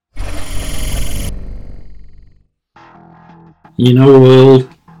In a world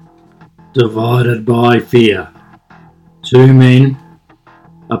divided by fear, two men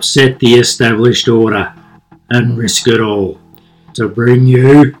upset the established order and risk it all to bring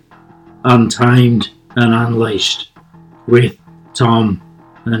you Untamed and Unleashed with Tom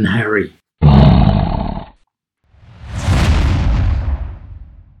and Harry.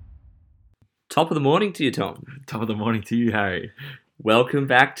 Top of the morning to you, Tom. Top of the morning to you, Harry. Welcome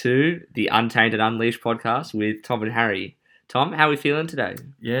back to the Untamed and Unleashed podcast with Tom and Harry. Tom, how are we feeling today?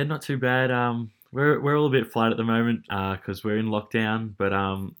 Yeah, not too bad. We're all a bit flat at the moment because we're in lockdown, but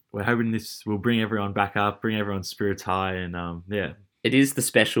we're hoping this will bring everyone back up, bring everyone's spirits high, and yeah. It is the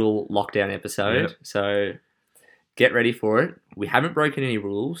special lockdown episode, Yep. so get ready for it. We haven't broken any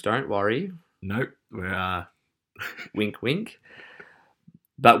rules, don't worry. Nope, we're Wink, wink.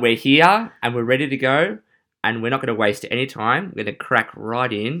 But we're here and we're ready to go, and we're not going to waste any time. We're going to crack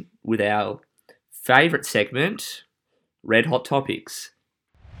right in with our favourite segment, Red Hot Topics.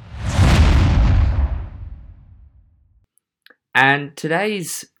 And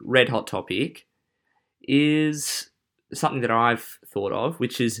today's red hot topic is something that I've thought of,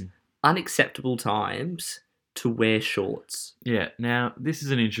 which is unacceptable times to wear shorts. yeah. Now this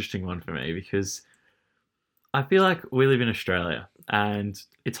is an interesting one for me because I feel like we live in Australia and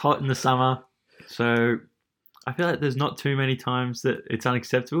it's hot in the summer, so I feel like there's not too many times that it's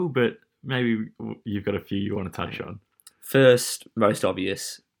unacceptable, but maybe you've got a few you want to touch on. First, most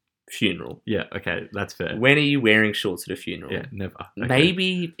obvious, funeral. Yeah, okay, that's fair. When are you wearing shorts at a funeral? Yeah, never. Okay.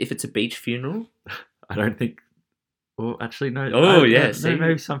 Maybe if it's a beach funeral. I don't think. Well, actually, no. Oh, yeah, no, see?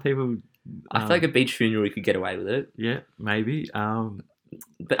 maybe some people. I feel like a beach funeral you could get away with it. Yeah, maybe.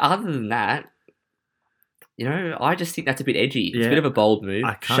 But other than that, you know, I just think that's a bit edgy. It's a Yeah, bit of a bold move.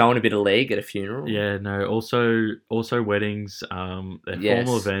 I can't- Showing a bit of leg at a funeral. Yeah, no. Also weddings. They're Yes,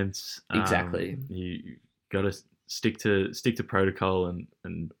 formal events. exactly. You got to stick to protocol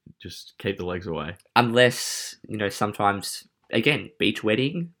and just keep the legs away. Unless, you know, sometimes, again, beach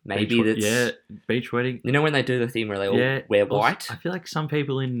wedding, maybe that's... Yeah, beach wedding. You know when they do the thing where they all wear also, white? I feel like some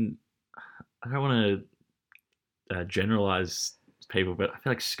people I don't want to generalize people, but I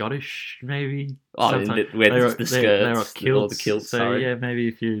feel like Scottish maybe. Oh, sometimes where they the rock- skirts, they rock kilts, or the kilts, so sorry. yeah, maybe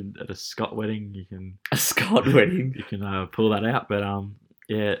if you're at a Scot wedding, you can A Scot wedding. you can pull that out. But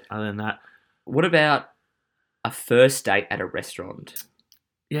yeah, other than that, What about a first date at a restaurant?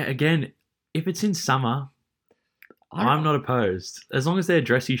 yeah, again, if it's in summer, I'm not opposed as long as they're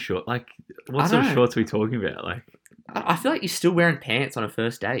dressy short. Like, what I sort of know. shorts are we talking about? Like, I feel like you're still wearing pants on a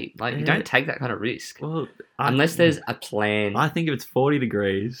first date. Like, you Yeah. don't take that kind of risk. well, Unless there's a plan. I think if it's 40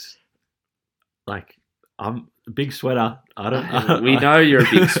 degrees, like I'm a big sweater. I don't. We know you're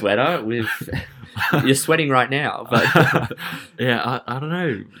a big sweater. You're sweating right now, but yeah, I don't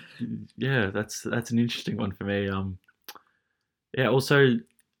know. Yeah, that's an interesting one for me. Yeah. Also,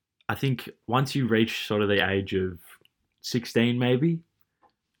 I think once you reach sort of the age of 16, maybe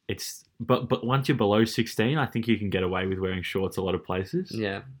but once you're below 16, I think you can get away with wearing shorts a lot of places.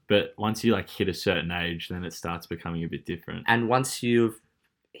 yeah. But once you like hit a certain age, then it starts becoming a bit different. And once you've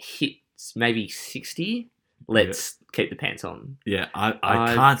hit maybe 60, let's keep the pants on. Yeah, I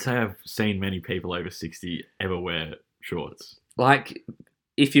I've- can't say I've seen many people over 60 ever wear shorts. Like,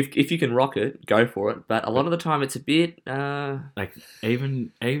 if you can rock it, go for it. But a lot of the time, it's a bit. Like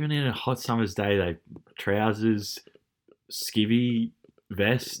even in a hot summer's day, they trousers, skivvy,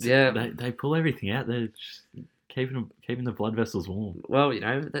 vest. Yeah. they pull everything out. They're just keeping the blood vessels warm. Well, you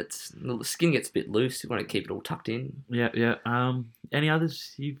know, the skin gets a bit loose. You want to keep it all tucked in. Yeah. Any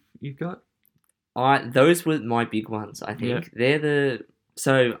others you've got? Those were my big ones. I think they're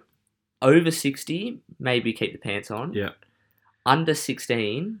so over 60, maybe keep the pants on. Yeah. Under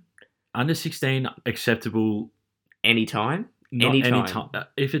 16, Under 16, acceptable. anytime. Not Anytime.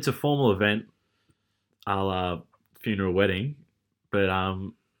 If it's a formal event, a la funeral, wedding, but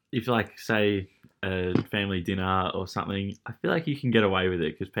if like say a family dinner or something, I feel like you can get away with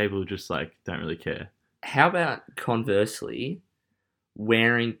it because people just like don't really care. How about conversely,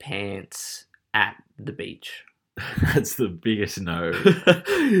 wearing pants at the beach? That's the biggest no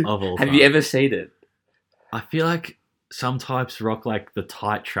of all Have time. you ever seen it? I feel like some types rock like the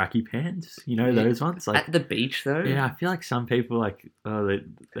tight tracky pants. You know Yeah. those ones? Like At the beach, though? yeah, I feel like some people like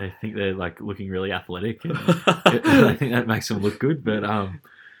they think they're like looking really athletic and I think that makes them look good. But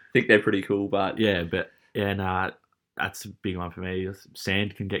think they're pretty cool, but nah, that's a big one for me.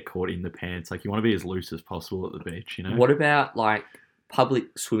 Sand can get caught in the pants. Like you want to be as loose as possible at the beach, you know? what about like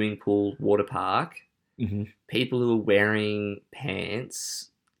public swimming pool, water park? Mm-hmm. People who are wearing pants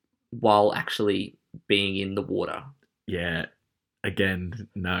while actually being in the water. Yeah. Again,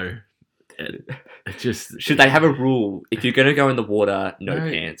 no. It just Should they have a rule? If you're going to go in the water, no No.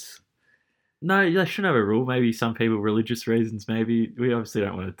 pants. No, they shouldn't have a rule. Maybe some people, religious reasons. Maybe we obviously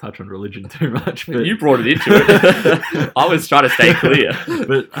don't want to touch on religion too much. But You brought it into it. I was trying to stay clear.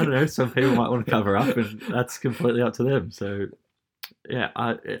 but I don't know. Some people might want to cover up, and that's completely up to them. So yeah,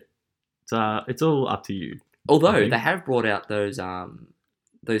 it's all up to you. I Although think. they have brought out those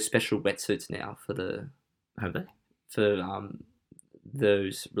special wetsuits now for Have they?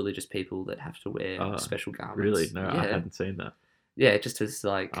 those religious people that have to wear Oh, special garments. Really? No, I yeah, hadn't seen that. yeah, just as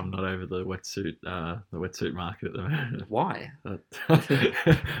like I'm not over the wetsuit market at the moment. why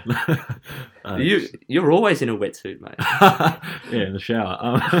Uh, you're always in a wetsuit, mate. yeah, in the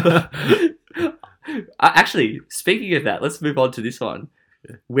shower. Actually, speaking of that, let's move on to this one.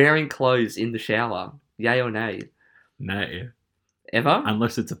 Yeah. Wearing clothes in the shower, yay or nay? No, Ever?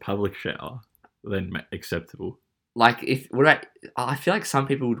 unless it's a public shower, then acceptable. Like I feel like some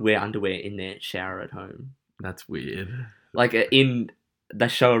people would wear underwear in their shower at home. That's weird. Like in the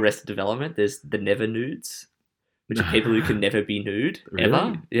show Arrested Development, there's the never nudes, which are people who can never be nude ever.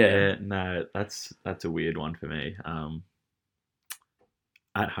 Really? Yeah. No, that's a weird one for me.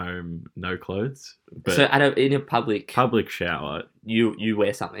 At home, no clothes, but So in a public, public shower. you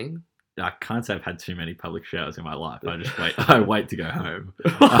wear something. I can't say I've had too many public showers in my life. I just wait. I wait to go home.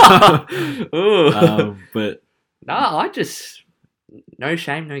 Ooh. But No, I just no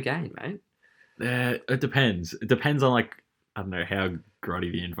shame, no gain, mate. it depends. It depends on I don't know how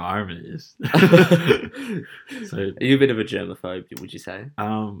grotty the environment is. So Are you a bit of a germaphobe? Would you say?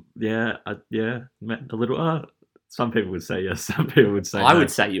 yeah, a little. Some people would say yes. Some people would say I no.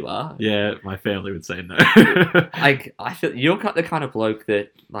 would say you are. Yeah, my family would say no. Like I feel you're the kind of bloke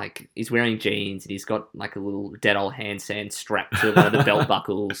that like is wearing jeans and he's got like a little dead old hand sand strapped to one of the belt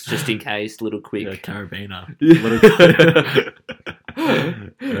buckles just in case, little quick. Yeah, carabiner.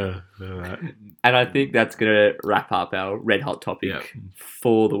 All right. And I think that's gonna wrap up our red hot topic Yeah.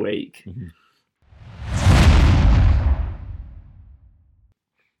 for the week. Mhm.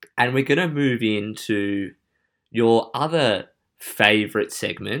 And we're gonna move into your other favourite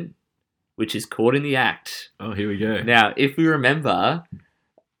segment, which is Caught in the Act. Oh, here we go. Now, if we remember,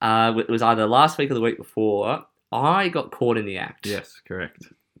 it was either last week or the week before, I got caught in the act. Yes, correct.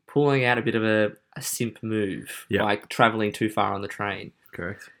 Pulling out a bit of a simp move, Yeah. like travelling too far on the train.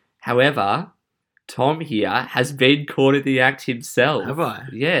 Correct. However, Tom here has been caught in the act himself. Have I?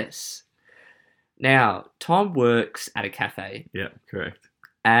 Yes. Now, Tom works at a cafe, Yeah, correct.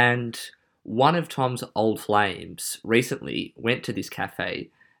 and one of Tom's old flames recently went to this cafe,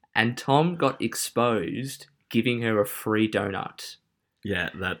 and Tom got exposed giving her a free donut. Yeah,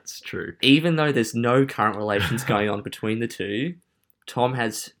 that's true. Even though there's no current relations going on between the two, Tom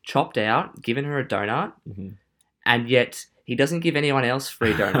has chopped out, given her a donut, Mhm. and yet he doesn't give anyone else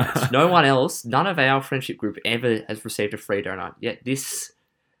free donuts. No one else, none of our friendship group ever has received a free donut. Yet this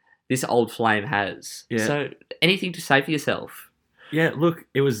old flame has. Yeah. So anything to say for yourself? Yeah, look,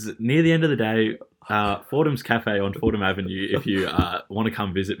 it was near the end of the day. Fordham's Cafe on Fordham Avenue. If you want to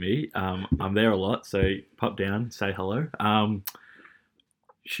come visit me, I'm there a lot, so pop down, say hello.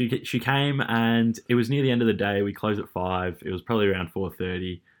 She came, and it was near the end of the day. We close at 5. It was probably around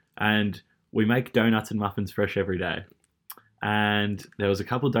 4:30, and we make donuts and muffins fresh every day. And there was a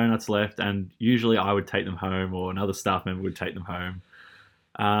couple of donuts left, and usually I would take them home, or another staff member would take them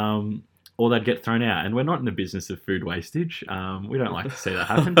home. Or they'd get thrown out. And we're not in the business of food wastage. We don't like to see that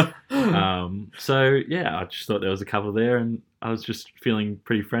happen. So, yeah, I just thought there was a couple there, and I was just feeling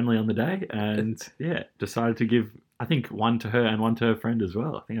pretty friendly on the day. And, yeah, decided to give, I think, one to her and one to her friend as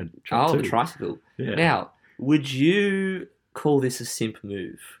well. I think I chopped Oh, two. the tricycle. Yeah. Now, would you call this a simp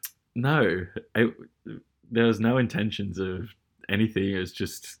move? No, there was no intentions of anything. It was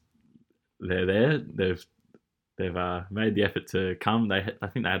just they're there. They've made the effort to come. I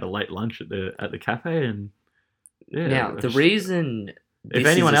think they had a late lunch at the cafe, and yeah. Now, the reason if this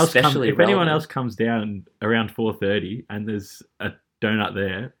anyone is else especially if anyone relevant- else comes down around 4:30 and there's a donut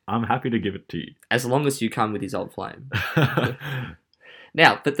there, I'm happy to give it to you. as long as you come with his old flame.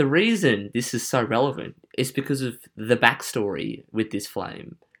 Now, but the reason this is so relevant is because of the backstory with this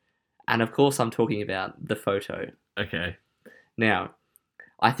flame. And of course, I'm talking about the photo. Okay. Now,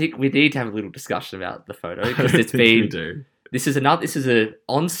 I think we need to have a little discussion about the photo because I it's think we been do. this is a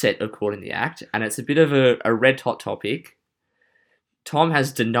onset of Caught in the Act, and it's a bit of a red hot topic. Tom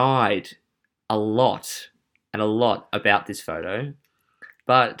has denied a lot about this photo,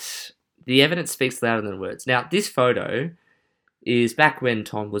 but the evidence speaks louder than words. Now, this photo is back when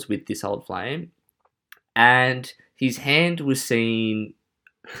Tom was with this old flame, and his hand was seen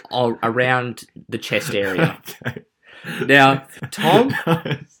around the chest area. Okay. Now, Tom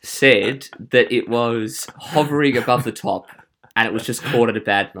said that it was hovering above the top and it was just caught at a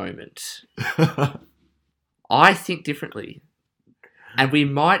bad moment. I think differently. And we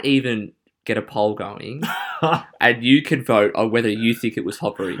might even get a poll going and you can vote on whether you think it was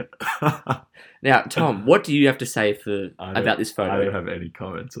hovering. Now, Tom, what do you have to say about this photo? I don't have any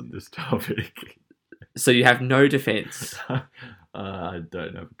comments on this topic. So you have no defence. I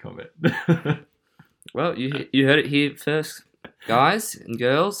don't have a comment. Well, you heard it here first, guys and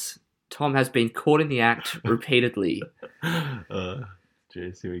girls. Tom has been caught in the act repeatedly.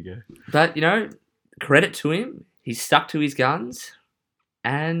 Jeez, here we go. But, credit to him. He's stuck to his guns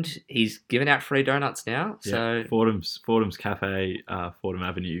and he's given out free donuts now. Yeah, So Fordham's Cafe, Fordham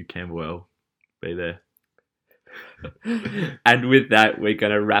Avenue, Camberwell. Be there. And with that, we're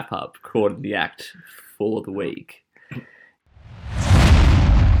going to wrap up Caught in the Act for the week.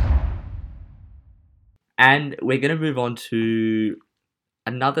 And we're going to move on to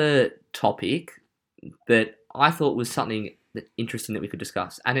another topic that I thought was something interesting that we could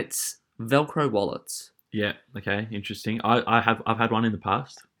discuss, and it's Velcro wallets. Yeah. Okay. Interesting. I've had one in the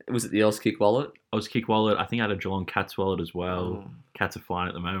past. Was it the Elskick wallet? I was Kick wallet. I think I had a Geelong Cats wallet as well. Oh. Cats are flying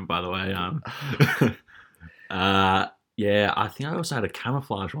at the moment, by the way. Yeah. I think I also had a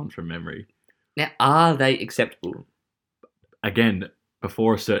camouflage one from memory. Now, are they acceptable? Again,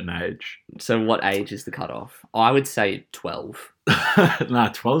 before a certain age. So what age is the cutoff? I would say 12. Nah,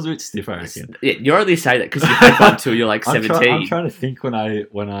 12's a bit stiff, I reckon. Yeah, you only say that because you had one until you're like 17. I'm trying to think when I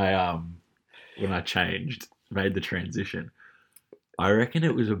changed, made the transition. I reckon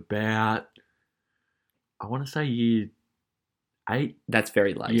it was about, I want to say year 8. That's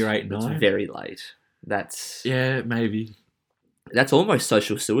very late. Year 8, 9. That's very late. Yeah, maybe. That's almost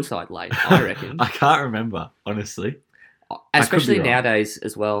social suicide late, I reckon. I can't remember, honestly. Especially wrong. nowadays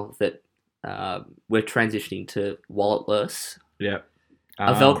as well, that we're transitioning to walletless. Yeah.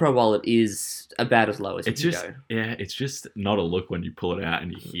 A Velcro wallet is about as low as it It's can just go. it's just not a look when you pull it out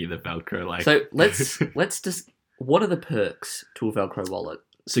and you hear the Velcro like. So let's just. What are the perks to a Velcro wallet?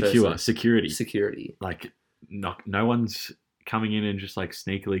 security. Security. Like no one's coming in and just like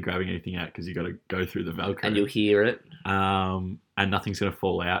sneakily grabbing anything out because you got to go through the Velcro. And you'll hear it. And nothing's gonna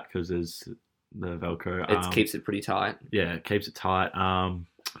fall out because there's the Velcro. It keeps it pretty tight. Yeah, it keeps it tight.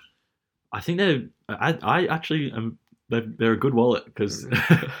 I think I actually they're a good wallet because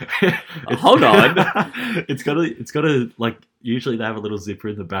Hold on. it's got a like usually they have a little zipper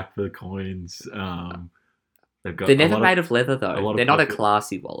in the back for the coins. They've got They're never made of leather though. of They're not a pocket-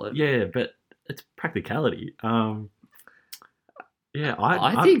 classy wallet. Yeah, but it's practicality. Yeah,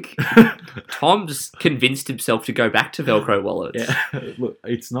 I think Tom's convinced himself to go back to Velcro wallets. yeah. Look,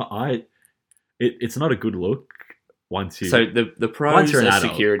 it's not it's not a good look once you. So the pros once you're an are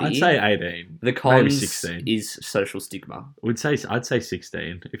adult, security. I'd say 18. The cons 16. is social stigma. I'd say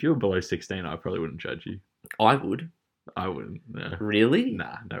 16. If you were below 16, I probably wouldn't judge you. I would. I wouldn't. No. Really?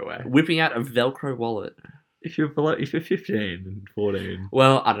 Nah, no way. Whipping out a Velcro wallet. If you're 15 and 14.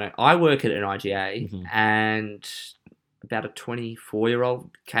 Well, I don't know. I work at an IGA Mhm. and about a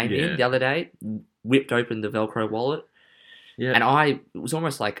 24-year-old came Yeah. in the other day, whipped open the Velcro wallet, Yeah. and it was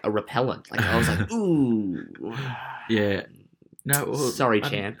almost like a repellent. Like I was like, ooh. Yeah. No. Well, Sorry, I-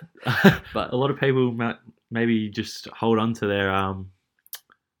 champ. But a lot of people might maybe just hold on to their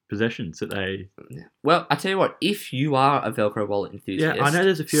possessions that they. Well, I tell you what, if you are a Velcro wallet enthusiast, Yeah, I know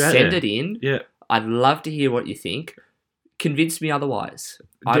there's a few out send there. it in. Yeah. I'd love to hear what you think. Convince me otherwise.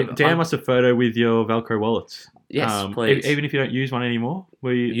 DM us a photo with your Velcro wallets. Yes, please. Even if you don't use one anymore,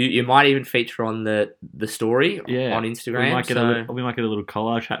 You might even feature on the story yeah, on we Instagram. might, So we might get a little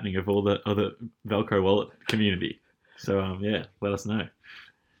collage happening of all the other Velcro wallet community. So yeah, let us know.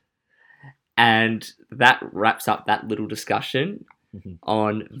 and that wraps up that little discussion Mhm.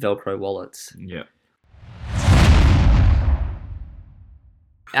 on Velcro wallets. Yeah.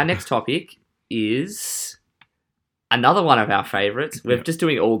 Our next topic is another one of our favourites. We're Yeah. just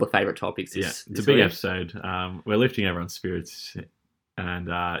doing all the favourite topics. Yeah, This it's a big week. episode. We're lifting everyone's spirits, and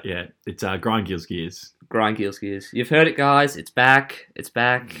yeah, it's Grind Gills Gears. Grind Gears Gears. You've heard it, guys. It's back. It's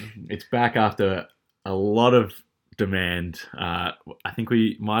back. It's back after a lot of demand. I think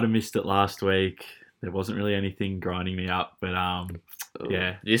we might have missed it last week. There wasn't really anything grinding me up, but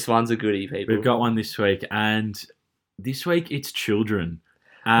yeah, This one's a goodie, people. we've got one this week, and this week it's children.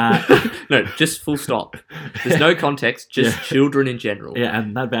 No, just full stop. There's no context, just Yeah. children in general. Yeah,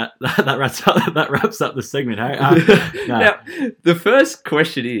 and that wraps up the segment. Hey, no. Now, the first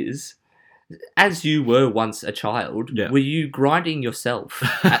question is, as you were once a child, Yeah. were you grinding yourself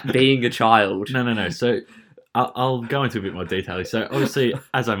at being a child? No. So I'll go into a bit more detail. So obviously,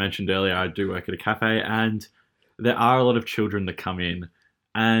 as I mentioned earlier, I do work at a cafe, and there are a lot of children that come in,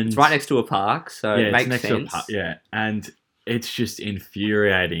 and It's right next to a park, so it makes next sense. to a yeah, and it's just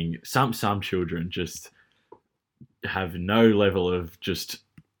infuriating. Some children just have no level of just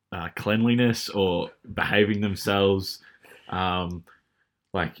cleanliness or behaving themselves.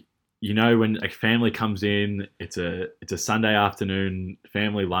 Like, you know, when a family comes in, it's a Sunday afternoon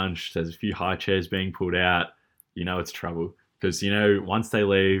family lunch. There's a few high chairs being pulled out. You know it's trouble because, you know, once they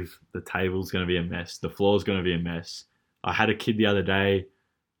leave, the table's going to be a mess. The floor's going to be a mess. I had a kid the other day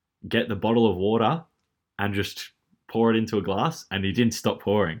get the bottle of water and just pour it into a glass, and he didn't stop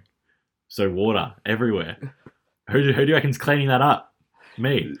pouring. So water everywhere. Who do you reckon's cleaning that up?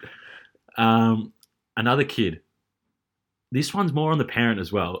 Me. Another kid. This one's more on the parent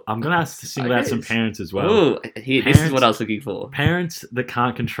as well. I'm going to ask to single out some parents as well. Ooh, this is what I was looking for. Parents that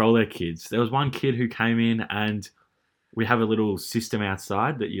can't control their kids. There was one kid who came in, and we have a little system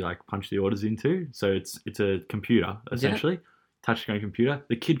outside that you like punch the orders into. So it's a computer, essentially. Touchscreen computer.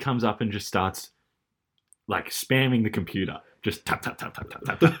 The kid comes up and just starts like spamming the computer. Just tap, tap, tap, tap,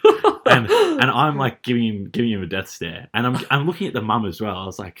 tap, tap. and I'm like giving him a death stare. And I'm looking at the mum as well. I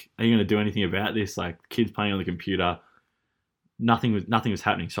was like, are you going to do anything about this? Like, kids playing on the computer. Nothing was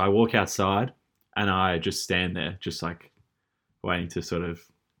happening. So I walk outside and I just stand there, just like waiting to sort of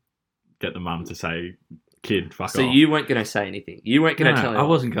get the mum to say, kid, fuck off. So you weren't going to say anything. You weren't going to tell him. I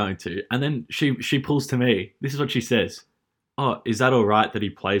wasn't going to. And then she pulls to me. This is what she says. Oh, is that all right that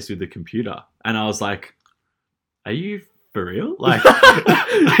he plays with the computer? And I was like, are you for real? Like,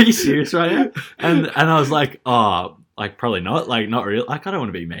 are you serious right now? And I was like, oh, like probably not. Like, not real. Like, I don't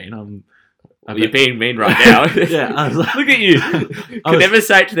want to be mean. You're being mean right now. Yeah, I was like, look at you. Could never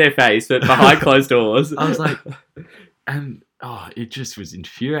say it to their face, but behind closed doors. I was like, and it just was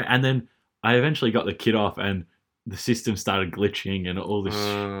infuriating. And then I eventually got the kid off, and the system started glitching, and all this.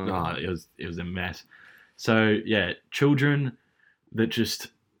 It was a mess. So yeah, children that just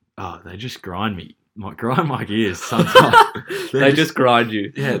they just grind my gears sometimes. They just grind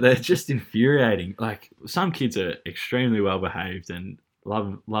you. Yeah, they're just infuriating. Like, some kids are extremely well behaved and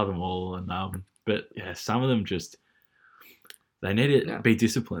love them all, and but yeah, some of them just they need to be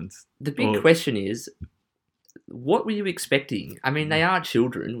disciplined. The big question is, what were you expecting? I mean, they are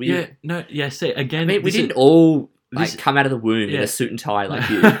children. See, again, I mean, we didn't all come out of the womb in a suit and tie like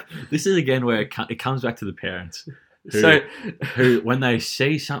you. This is again where it comes back to the parents. Who, when they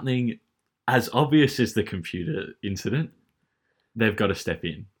see something as obvious as the computer incident, they've got to step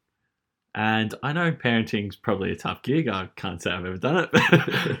in. And I know parenting's probably a tough gig. I can't say I've ever done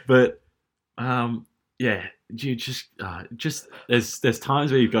it, but you just there's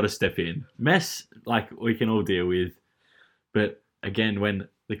times where you've got to step in. Mess, like, we can all deal with, but again, when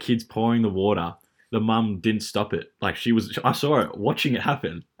the kid's pouring the water, the mum didn't stop it. Like, I saw her watching it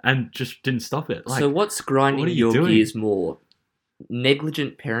happen and just didn't stop it. Like, so what's grinding your gears more?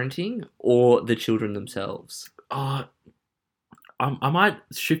 Negligent parenting or the children themselves? I might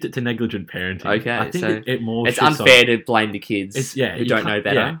shift it to negligent parenting. Okay, I think so it more. It's unfair to blame the kids who don't know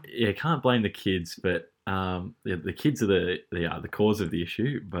better. Yeah, you can't blame the kids, but the kids are the cause of the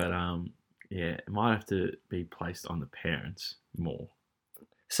issue. But it might have to be placed on the parents more.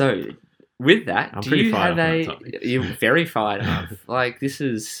 So with that, I'm pretty fired up on that topic. You're very fired up. Like, this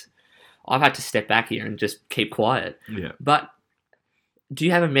is, I've had to step back here and just keep quiet. Yeah. But do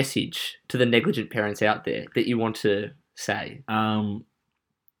you have a message to the negligent parents out there that you want to say?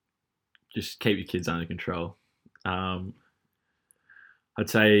 Just keep your kids under control. I'd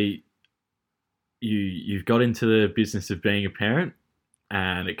say you've got into the business of being a parent,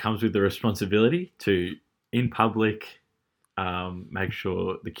 and it comes with the responsibility to, in public, make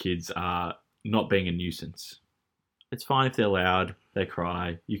sure the kids are not being a nuisance. It's fine if they're loud, they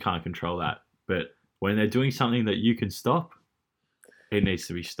cry, you can't control that. But when they're doing something that you can stop, it needs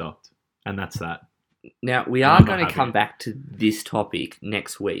to be stopped. And that's that. Now, we are going to come back to this topic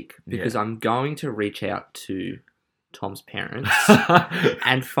next week, because I'm going to reach out to Tom's parents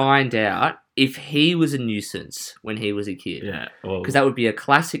and find out if he was a nuisance when he was a kid. Yeah. Because that would be a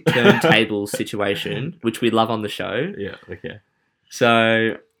classic turntable situation, which we love on the show. Yeah, okay.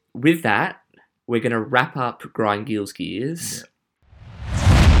 So, with that, we're going to wrap up Grind Gil's Gears. Yeah.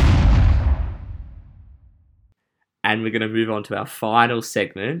 And we're going to move on to our final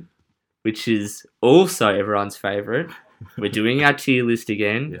segment, which is also everyone's favourite. We're doing our tier list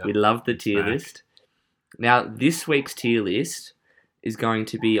again. Yep. We love the tier list. Now, this week's tier list is going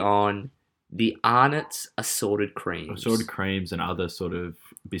to be on the Arnott's assorted creams. Assorted creams and other sort of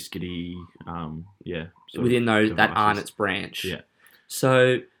biscuity, within that Arnott's branch. Yeah.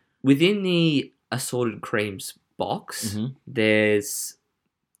 So, within the assorted creams box, there's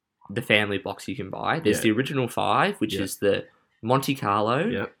the family box you can buy. There's Yeah. the original 5, which Yeah. is the Monte Carlo,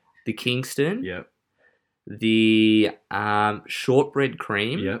 Yep. the Kingston, Yep. the shortbread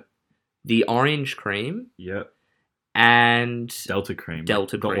cream, Yep. the orange cream, Yep. and Delta cream.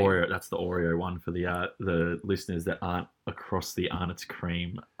 Delta the cream. Oreo. That's the Oreo one for the listeners that aren't across the Arnott's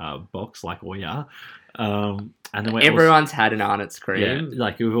cream box like we are. And then we're everyone's had an Arnott's yeah, cream.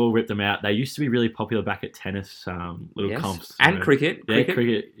 like we've all ripped them out. They used to be really popular back at tennis, little Yes. comps And where- cricket. Yeah,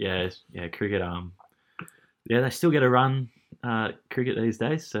 cricket. Yeah, cricket. Yeah, they still get a run. Cricket these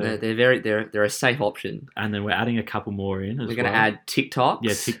days. So They're a safe option. and then we're adding a couple more in as We're going to well. add TikToks.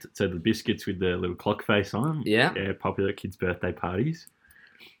 Yeah, so the biscuits with the little clock face on them. Yeah. Yeah, popular at kids' birthday parties.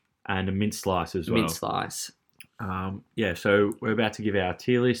 And a mint slice as well. Mint slice. Yeah, so we're about to give our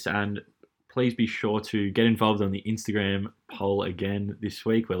tier list, and please be sure to get involved on the Instagram poll again this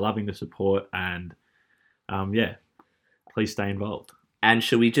week. We're loving the support, and yeah, please stay involved. And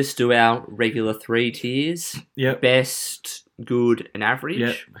should we just do our regular 3 tiers? Yep. Best, good, and average?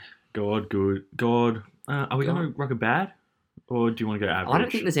 Yep. God, good. God. Are we God. going to rock a bad? Or do you want to go average? I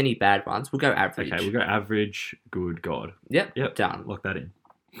don't think there's any bad ones. We'll go average. Okay, we'll go average, good, God. Yep. Done. Lock that in.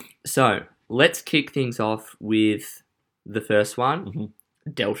 So, let's kick things off with the first one, Mhm.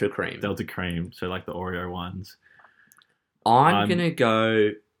 Delta Cream. Delta cream, so like the Oreo ones. I'm going to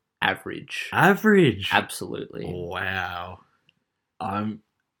go average. Average. Absolutely. Wow. I'm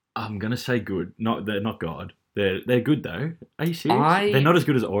gonna say good. They're not God. They're good though. Are you serious? They're not as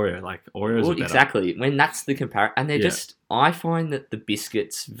good as Oreo. Like Oreos Well, are better. exactly. When that's the comparison, and they're Yeah. just, I find that the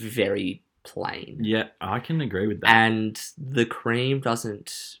biscuit's very plain, Yeah, I can agree with that. and the cream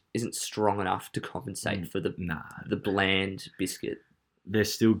isn't strong enough to compensate for Nah, the bland biscuit. they're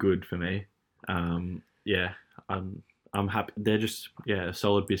still good for me. Yeah, I'm happy. They're just a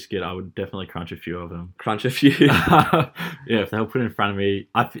solid biscuit. I would definitely crunch a few of them. Crunch a few. Yeah, if they were put in front of me,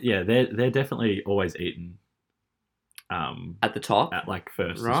 they're definitely always eaten. At the top. At like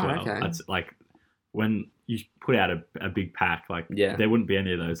first Right, as well. okay. That's like when you put out a big pack, like Yeah. there wouldn't be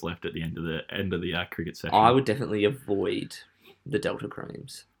any of those left at the end of the cricket session. I would definitely avoid the Delta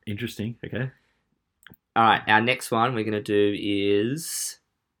creams. Interesting. Okay. All right, our next one we're going to do is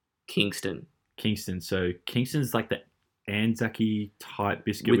Kingston Kingston. So Kingston's like the Anzac-y type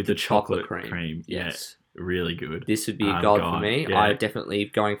biscuit with with the the chocolate cream. cream. Yes. Yeah, really good. This would be a god for God, me. yeah. I'm definitely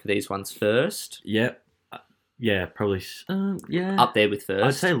going for these ones first. Yep. Yeah, probably. Yeah. Up there with first.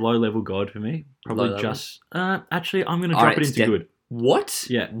 I'd say low level God for me. Probably Low level. just. Actually, I'm going to All drop right, it it's into good. What?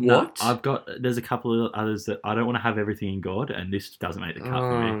 Yeah. No, What? There's a couple of others that I don't want to have everything in God, and this doesn't make the cut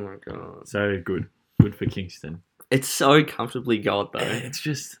for Oh me. my god. So good. Good for Kingston. It's so comfortably god though. It's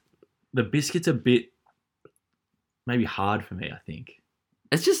just the biscuit's a bit maybe hard for me. I think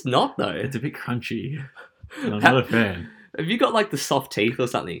It's just not though. it's a bit crunchy. And I'm not a fan. Have you got like the soft teeth or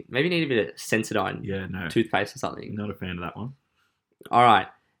something? Maybe you need a bit of Sensodyne Yeah, no, toothpaste or something. not a fan of that one. All right,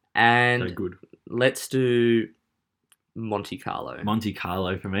 and So good. let's do Monte Carlo. Monte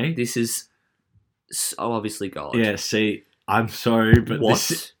Carlo for me. This is so obviously god. Yeah. See, I'm sorry, but What?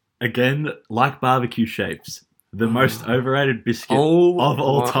 this again, like barbecue shapes, the most overrated biscuit Oh, of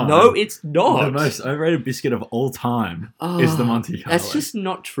all my- time. No, it's not. The most overrated biscuit of all time is the Oh, Monte Carlo. That's just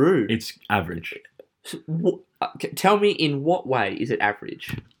not true. It's average. Tell me in what way is it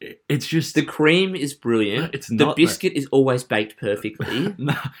average? It's just The cream is brilliant. It's the not biscuit is always baked perfectly.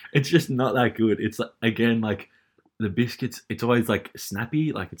 no, it's just not that good. It's like, again like the biscuits. It's always like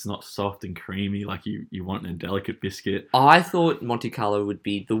snappy, like it's not soft and creamy like you want in a delicate biscuit. I thought Monte Carlo would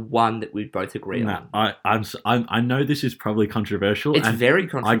be the one that we'd both agree Nah, on. I know this is probably controversial. It's and very I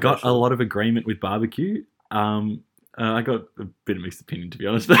controversial. got a lot of agreement with barbecue. I got a bit of mixed opinion, to be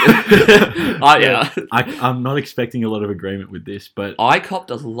honest. Oh, yeah. I'm not expecting a lot of agreement with this, but I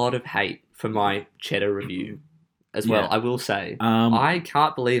copped a lot of hate for my cheddar review as well, Yeah. I will say. um, I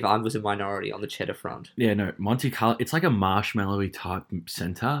can't believe I was a minority on the cheddar front. yeah, no, Monte Carlo. It's like a marshmallowy type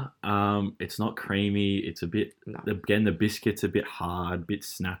center. It's not creamy. It's a bit. No. Again, the biscuit's a bit hard, bit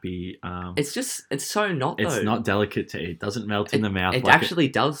snappy. It's so not, though. It's not delicate to eat. Doesn't melt in the mouth. It like actually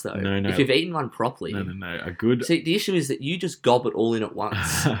does, though. No. If you've eaten one properly. No. A good. See, the issue is that you just gob it all in at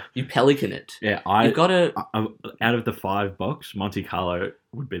once. You pelican it. Yeah, You've got to... out of the 5 box, Monte Carlo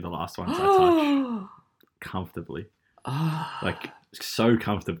would be the last ones I touch comfortably, like so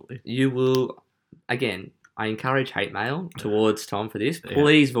comfortably. You will... Again, I encourage hate mail towards Tom for this. Yeah.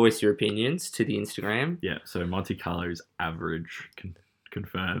 Please voice your opinions to the Instagram. Yeah, so Monte Carlo is average,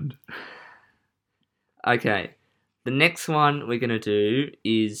 confirmed. Okay. The next one we're going to do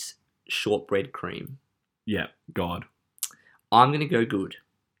is shortbread cream. Yeah, God. I'm going to go good.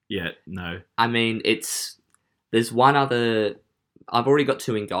 Yeah, no. I mean, there's one other I've already got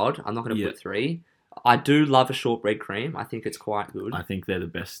 2 in God. I'm not going to Yeah. put 3. I do love a shortbread cream. I think it's quite good. I think they're the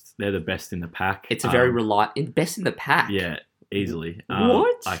best. They're the best in the pack. It's a very best in the pack. Yeah, easily.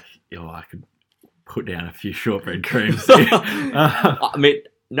 What? I could put down a few shortbread creams. I mean,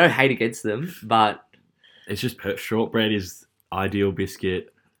 no hate against them, but It's just shortbread is ideal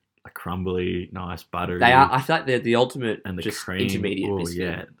biscuit, a crumbly, nice, buttery. they are. I feel like they're the ultimate and the just cream. intermediate Oh biscuit.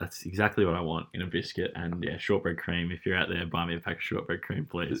 yeah, that's exactly what I want in a biscuit. And yeah, shortbread cream. If you're out there, buy me a pack of shortbread cream,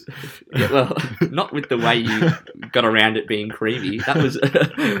 please. Yeah, well, not with the way you got around it being creamy. That was.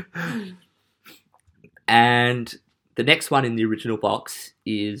 And the next one in the original box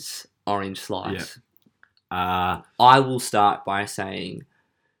is orange slice. Yeah. I will start by saying,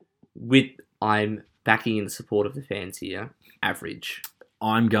 I'm backing in the support of the fans here. Average.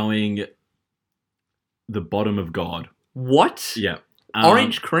 I'm going the bottom of God. What? Yeah.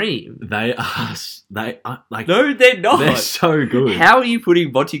 Orange cream? They are like No, they're not. they're so good. How are you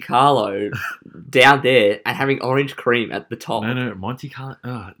putting Monte Carlo down there and having orange cream at the top? No, Monte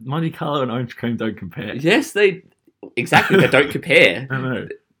Carlo and orange cream don't compare. Yes, they don't compare. No.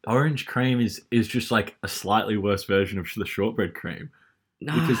 Orange cream is just like a slightly worse version of the shortbread cream.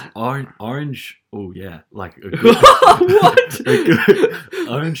 No. Because orange, oh yeah, like a good, What?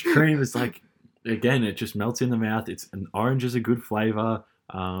 orange cream is like, again, it just melts in the mouth. Orange is a good flavor.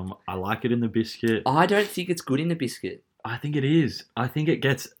 I like it in the biscuit. I don't think it's good in the biscuit. I think it is. I think it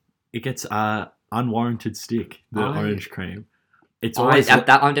gets unwarranted stick. The orange cream. It's always I'm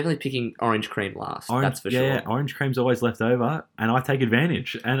definitely picking orange cream last. That's for sure. Yeah, orange cream's always left over, and I take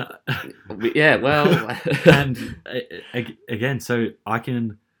advantage. And Yeah, well, and again, so I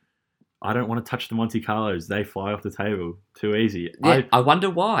don't want to touch the Monte Carlos. They fly off the table too easy. yeah, I wonder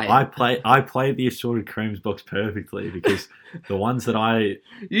why. I play the assorted creams box perfectly because the ones that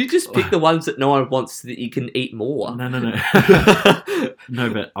You just pick the ones that no one wants so that you can eat more. no no,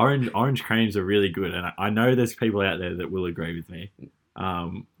 but orange creams are really good, and I know there's people out there that will agree with me.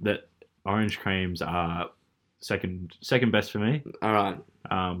 That orange creams are second best for me. All right,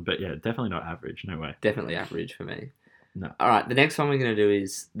 But yeah, definitely not average. No way. definitely average for me. No. All right, the next one we're going to do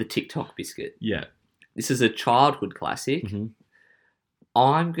is the TikTok biscuit. Yeah. This is a childhood classic. hmm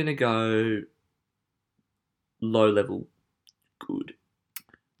I'm going to go low level good.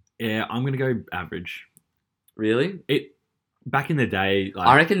 Yeah, I'm gonna go average. Really? Back in the day, like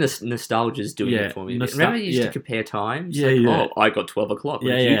I reckon the nostalgia's doing Yeah, it for me. Remember you used yeah. to compare times? Yeah, Like, yeah. Oh, I got 12 o'clock. What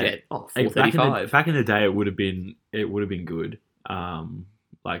Yeah, did you yeah. get? Oh, Hey, 4:35. back in the day, it would have been good.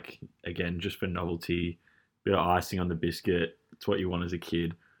 Like again, just for novelty, bit of icing on the biscuit. It's what you want as a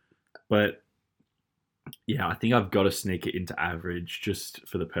kid. But yeah, I think I've got to sneak it into average just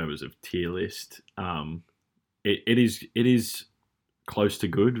for the purpose of tier list. It is close to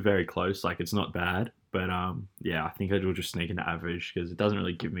good, very close. Like it's not bad, but yeah, I think it will just sneak into average because it doesn't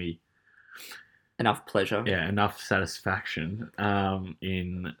really give me Enough pleasure. enough satisfaction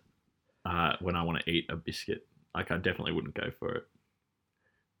in when I want to eat a biscuit. Like I definitely wouldn't go for it.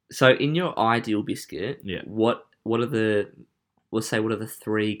 So in your ideal biscuit, Yeah. what are the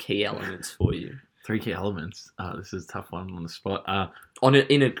 3 key elements for you? 3 key elements. This is a tough one on the spot.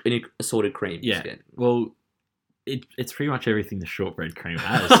 In a assorted cream Yeah. biscuit. Well, it's pretty much everything the shortbread cream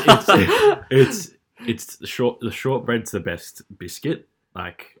has. It's the shortbread's the best biscuit.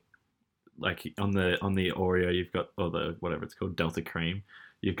 Like on the Oreo, you've got whatever it's called, Delta Cream.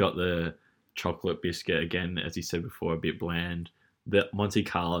 You've got the chocolate biscuit again, as you said before, a bit bland. The Monte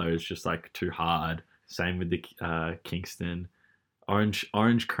Carlo is just like too hard. Same with the Kingston.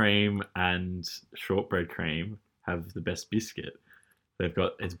 Orange cream and shortbread cream have the best biscuit.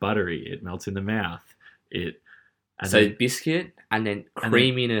 It's buttery. It melts in the mouth. Biscuit and then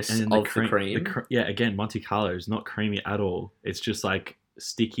creaminess of the cream. Yeah, again, Monte Carlo is not creamy at all. It's just like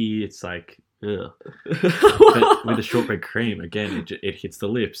sticky. It's like ugh. But with the shortbread cream, again, it hits the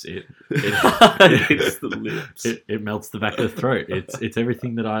lips. It hits the lips. It melts the back of the throat. It's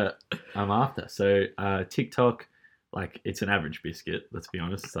everything that I'm after. So TikTok, like it's an average biscuit. Let's be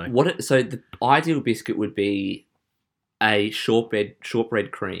honest. It's like So the ideal biscuit would be a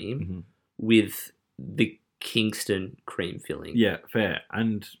shortbread cream Mhm. with the Kingston cream filling. Yeah, fair.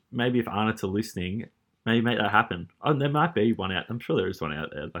 And maybe if Arnott's are listening, maybe make that happen. Oh, there might be one out. I'm sure there is one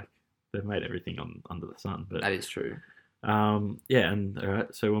out there. Like they've made everything under the sun. But That is true. yeah, and all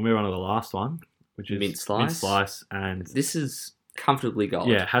right. So we'll move on to the last one, which is Mint slice. and This is comfortably gold.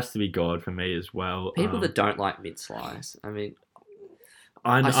 yeah, it has to be God for me as well. People that don't like mint slice, I mean,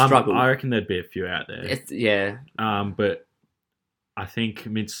 I struggle. I reckon there'd be a few out there. yeah. But I think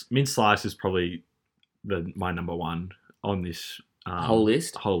mint slice is probably my number one on this Whole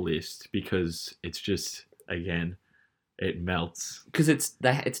list? whole list because it's just again it melts. Because it's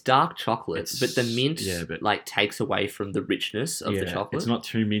dark chocolate, but the mint but like takes away from the richness of the chocolate. It's not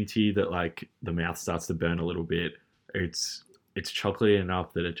too minty that like the mouth starts to burn a little bit. It's chocolatey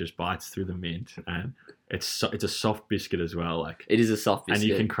enough that it just bites through the mint, and it's a soft biscuit as well. Like it is a soft biscuit, and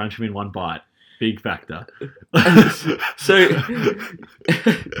you can crunch them in one bite. Big factor. so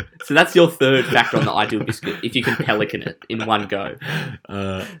that's your third factor on the ideal biscuit. If you can pelican it in one go.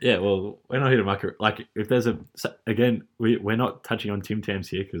 Well, we're not here to muck it. Like, if there's again, we're not touching on Tim Tams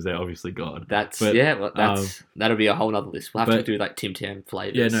here because they're obviously gone. That'll be a whole nother list. We'll have to do like Tim Tam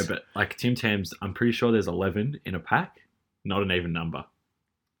flavors. Yeah, no, but like Tim Tams, I'm pretty sure there's 11 in a pack, not an even number.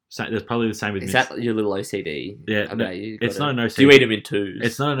 So there's probably the same with. Is that your little OCD? Yeah, it's not an OCD. Do you eat them in twos?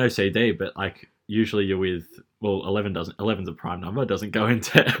 It's not an OCD, but like usually you're with 11 doesn't. 11's a prime number. Doesn't go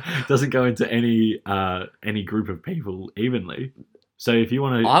into any group of people evenly. So if you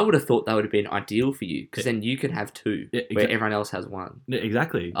want to, I would have thought that would have been ideal for you because then you could have two where everyone else has one. Yeah,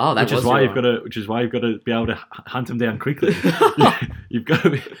 exactly. Oh, which is why you've got to be able to hunt them down quickly. You've got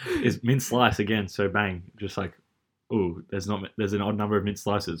to is mint slice again. So bang, just like. Oh, there's an odd number of mint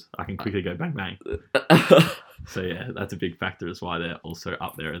slices. I can quickly go bang bang. So yeah, that's a big factor as why they're also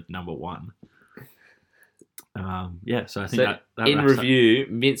up there at number one. So I think that in review,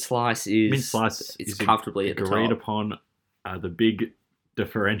 mint slice is comfortably at the top. Agreed upon. The big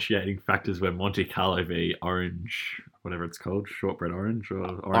differentiating factors were Monte Carlo v Orange, whatever it's called, shortbread orange or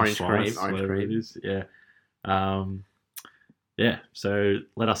orange slice, whatever it is. Yeah. Yeah, so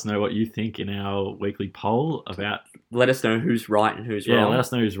let us know what you think in our weekly poll about. Let us know who's right and who's wrong. Yeah, let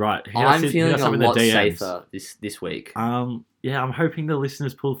us know who's right. I'm feeling a lot safer this week. Yeah, I'm hoping the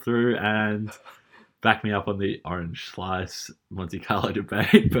listeners pull through and back me up on the orange slice Monte Carlo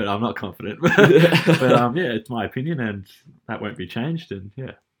debate, but I'm not confident. but yeah, it's my opinion, and that won't be changed. And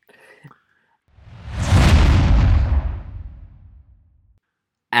yeah.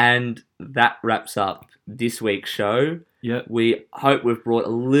 And that wraps up this week's show. Yeah, we hope we've brought a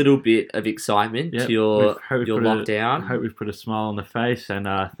little bit of excitement to your lockdown. I hope we've put a smile on the face, and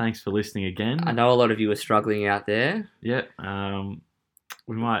thanks for listening again. I know a lot of you are struggling out there. Yeah,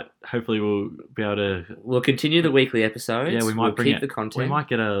 we'll be able to. We'll continue the weekly episodes. Yeah, we might keep the content. We might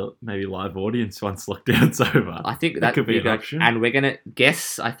get a maybe live audience once lockdown's over. I think that could be an option. And we're gonna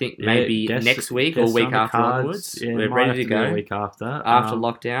guess. I think maybe next week or week after onwards. Yeah, we're ready to go. A week after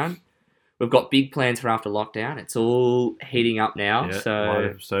lockdown. We've got big plans for after lockdown. It's all heating up now. Yeah, so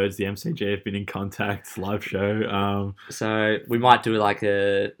live episodes, the MCG have been in contact, live show. So we might do like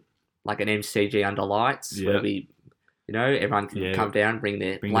an MCG under lights where we, everyone can come down, bring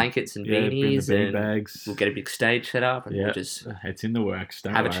their blankets and beanies, bring the bags. We'll get a big stage set up and we'll just it's in the works.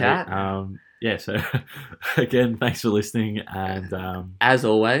 Don't have worry. A chat. So again, thanks for listening, and as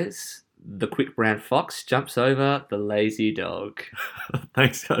always. The quick brown fox jumps over the lazy dog.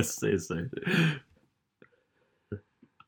 Thanks, guys. See you soon.